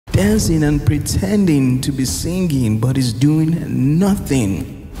dancing and pretending to be singing, but he's doing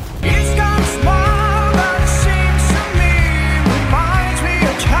nothing. He's got a smile that seems to me reminds me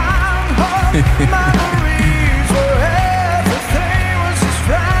of childhood memories where everything was as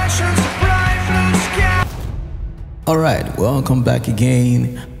fresh as a bright blue sky. Alright, welcome back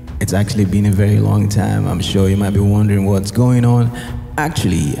again. It's actually been a very long time. I'm sure you might be wondering what's going on.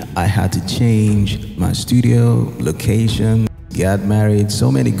 Actually, I had to change my studio location, got married, so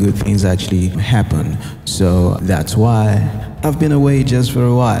many good things actually happened. So that's why I've been away just for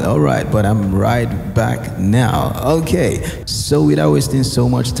a while. Alright, but I'm right back now. Okay, so without wasting so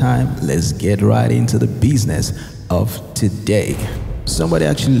much time, let's get right into the business of today. Somebody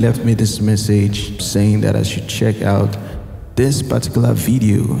actually left me this message saying that I should check out this particular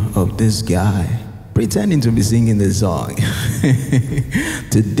video of this guy pretending to be singing the song.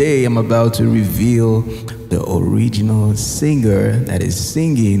 Today I'm about to reveal the original singer that is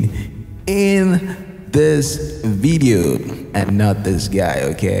singing in this video and not this guy,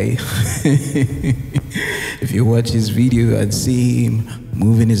 okay? If you watch his video and see him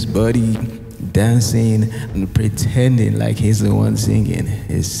moving his body, dancing and pretending like he's the one singing,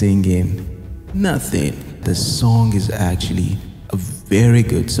 he's singing nothing. The song is actually a very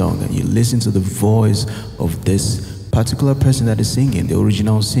good song, and you listen to the voice of this particular person that is singing, the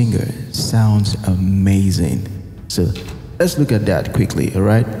original singer, sounds amazing. So let's look at that quickly, all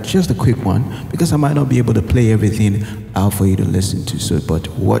right? Just a quick one, because I might not be able to play everything out for you to listen to. So, but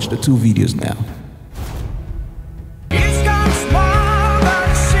watch the two videos now. He's got a smile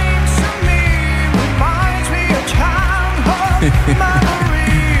that seems to me reminds me of childhood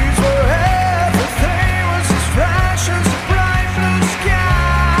memories where everything was as fresh as a bright blue sky.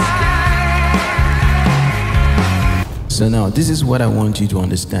 So now, this is what I want you to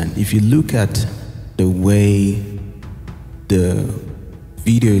understand. If you look at the way the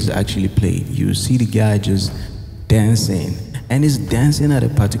video is actually played, you see the guy just dancing, and he's dancing at a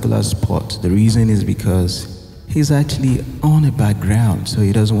particular spot. The reason is because he's actually on a background, so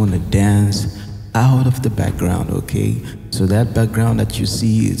he doesn't want to dance out of the background, okay? So that background that you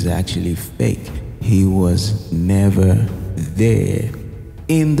see is actually fake. He was never there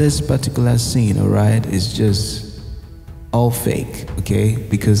in this particular scene, all right? It's just all fake, okay?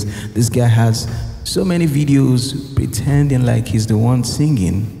 Because this guy has so many videos pretending like he's the one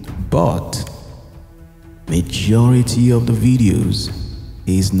singing, but majority of the videos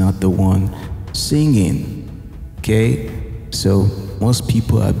he's not the one singing, okay? So most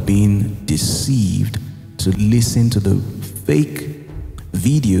people are being deceived to listen to the fake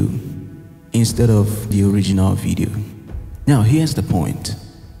video instead of the original video. Now here's the point.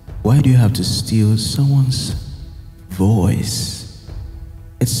 Why do you have to steal someone's voice?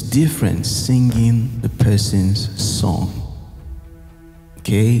 It's different singing the person's song,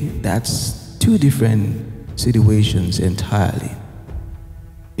 okay? That's two different situations entirely.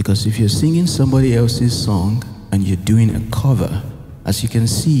 Because if you're singing somebody else's song and you're doing a cover, as you can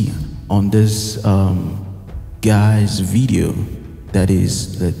see on this guy's video, that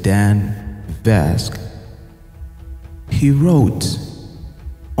is the Dan Vasc, he wrote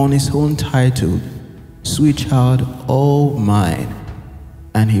on his own title, "Sweetheart All Mine,"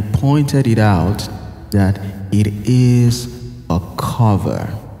 and he pointed it out that it is a cover.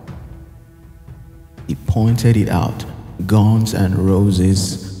 He pointed it out, Guns N'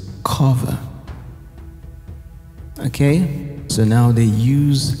 Roses cover. Okay, so now they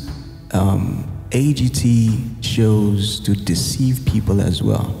use AGT shows to deceive people as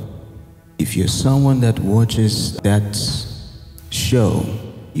well. If you're someone that watches that show,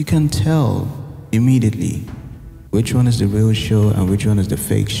 you can tell immediately which one is the real show and which one is the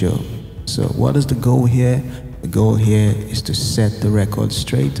fake show. So what is the goal here? The goal here is to set the record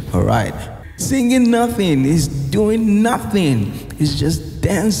straight. All right, singing nothing, he's doing nothing, he's just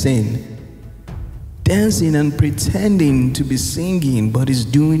dancing and pretending to be singing, but he's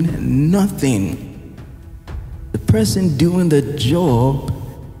doing nothing. The person doing the job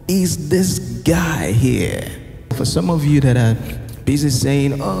is this guy here. For some of you that are busy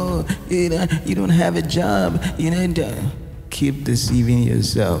saying, "Oh, you don't have a job," keep deceiving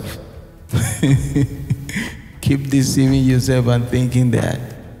yourself. Keep deceiving yourself and thinking that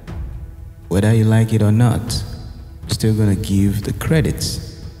whether you like it or not, you're still gonna give the credits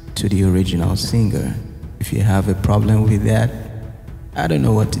to the original singer. If you have a problem with that, I don't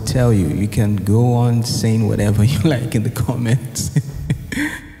know what to tell you. You can go on saying whatever you like in the comments.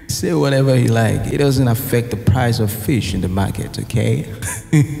 Say whatever you like. It doesn't affect the price of fish in the market, okay?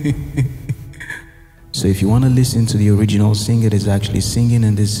 So if you want to listen to the original singer that's actually singing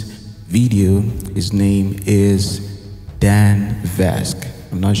in this video, his name is Dan Vasc.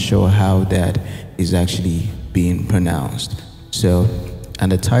 I'm not sure how that is actually being pronounced. So,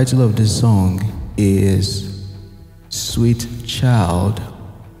 and the title of this song is Sweet Child,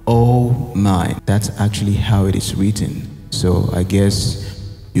 Oh Mine. That's actually how it is written. So I guess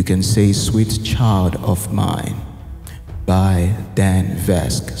you can say Sweet Child of Mine by Dan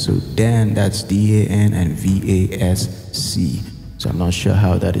Vasc. So Dan, that's D-A-N and V-A-S-C. So I'm not sure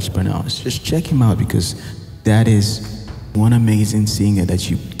how that is pronounced. Just check him out because that is one amazing singer that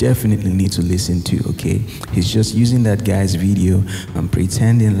you definitely need to listen to, okay? He's just using that guy's video and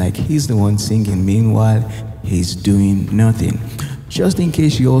pretending like he's the one singing. Meanwhile, he's doing nothing. Just in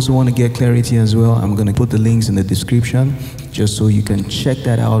case you also want to get clarity as well, I'm going to put the links in the description just so you can check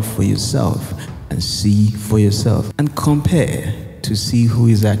that out for yourself and see for yourself and compare to see who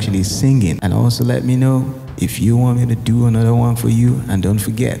is actually singing. And also let me know if you want me to do another one for you. And don't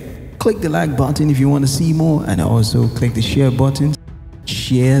forget, click the like button if you want to see more, and also click the share button.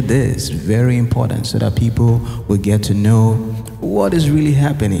 Share this, very important, so that people will get to know what is really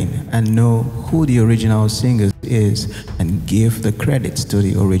happening and know who the original singer is and give the credits to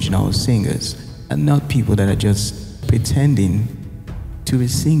the original singers and not people that are just pretending to be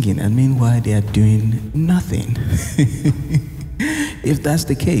singing and meanwhile they are doing nothing. If that's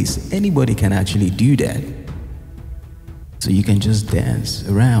the case, anybody can actually do that. So you can just dance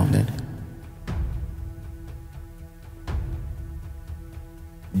around it.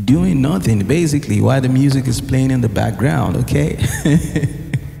 Doing nothing basically while the music is playing in the background, okay?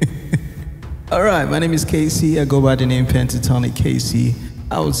 Alright, my name is KC. I go by the name Pentatonic KC.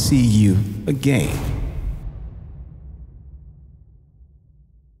 I will see you again.